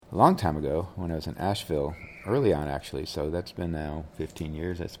a long time ago when I was in Asheville, early on actually, so that's been now 15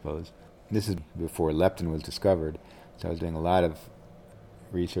 years, I suppose. This is before leptin was discovered, so I was doing a lot of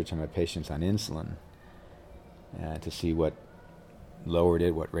research on my patients on insulin to see what lowered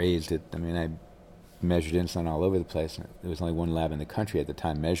it, what raised it. I mean, I measured insulin all over the place. There was only one lab in the country at the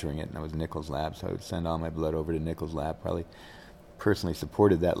time measuring it, and that was Nichols' lab, so I would send all my blood over to Nichols' lab. Probably personally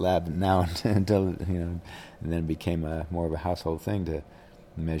supported that lab now until, and then it became more of a household thing to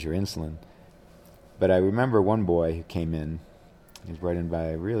measure insulin. But I remember one boy who came in. He was brought in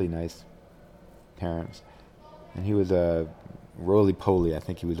by really nice parents, and he was a roly-poly. I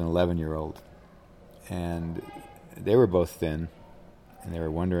think he was an 11-year-old, and they were both thin, and they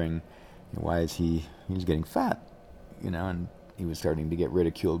were wondering, why is he was getting fat, and he was starting to get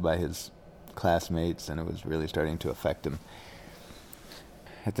ridiculed by his classmates, and it was really starting to affect him.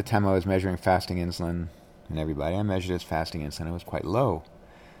 At the time I was measuring fasting insulin, and everybody I measured his fasting insulin, it was quite low,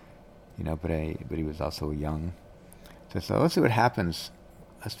 but he was also young. So let's see what happens.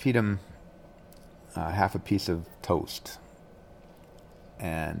 Let's feed him half a piece of toast.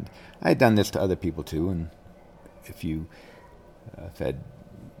 And I had done this to other people too, and if you fed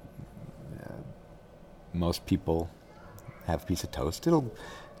most people half a piece of toast, it'll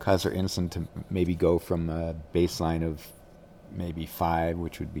cause their insulin to maybe go from a baseline of maybe 5,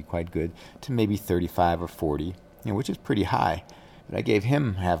 which would be quite good, to maybe 35 or 40, which is pretty high. But I gave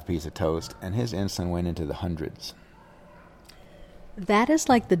him half a piece of toast, and his insulin went into the hundreds. That is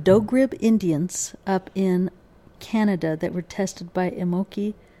like the Dogrib Indians up in Canada that were tested by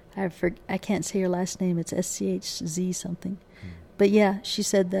Emoki. I can't say her last name. It's SCHZ something. But yeah, she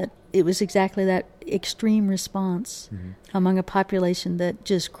said that it was exactly that extreme response among a population that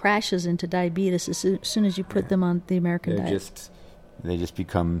just crashes into diabetes as soon as you put them on the American diet. They just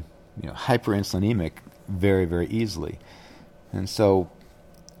become hyperinsulinemic very, very easily. And so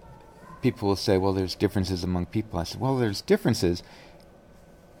people will say, well, there's differences among people. I said, well, there's differences.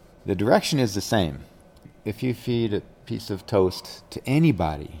 The direction is the same. If you feed a piece of toast to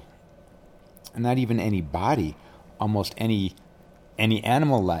anybody, not even any body, almost any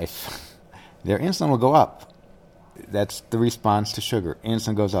animal life, their insulin will go up. That's the response to sugar.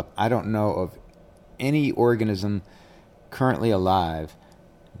 Insulin goes up. I don't know of any organism currently alive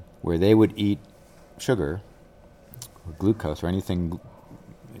where they would eat sugar or glucose or anything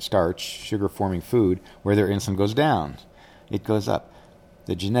starch, sugar-forming food, where their insulin goes down. It goes up.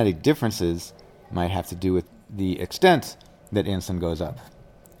 The genetic differences might have to do with the extent that insulin goes up.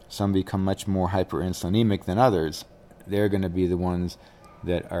 Some become much more hyperinsulinemic than others. They're going to be the ones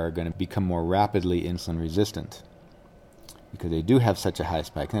that are going to become more rapidly insulin resistant because they do have such a high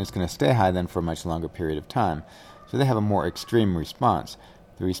spike, and it's going to stay high then for a much longer period of time. So they have a more extreme response.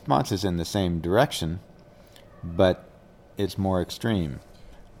 The response is in the same direction, but it's more extreme.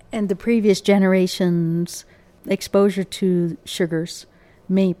 And the previous generation's exposure to sugars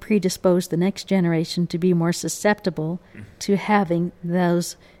may predispose the next generation to be more susceptible to having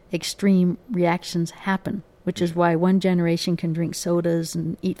those extreme reactions happen, which is why one generation can drink sodas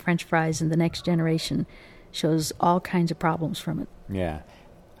and eat French fries and the next generation shows all kinds of problems from it. Yeah.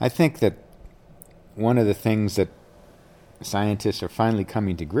 I think that one of the things that scientists are finally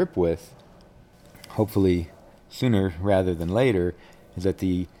coming to grip with, hopefully sooner rather than later, is that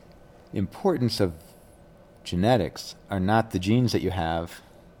the importance of genetics are not the genes that you have,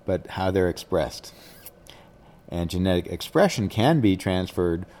 but how they're expressed. And genetic expression can be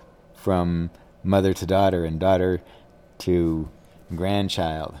transferred from mother to daughter and daughter to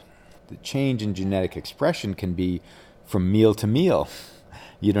grandchild. The change in genetic expression can be from meal to meal.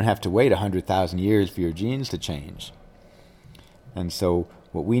 You don't have to wait 100,000 years for your genes to change. And so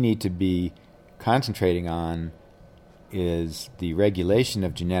what we need to be concentrating on is the regulation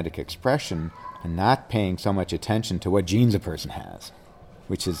of genetic expression and not paying so much attention to what genes a person has,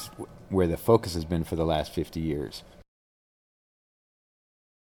 which is where the focus has been for the last 50 years.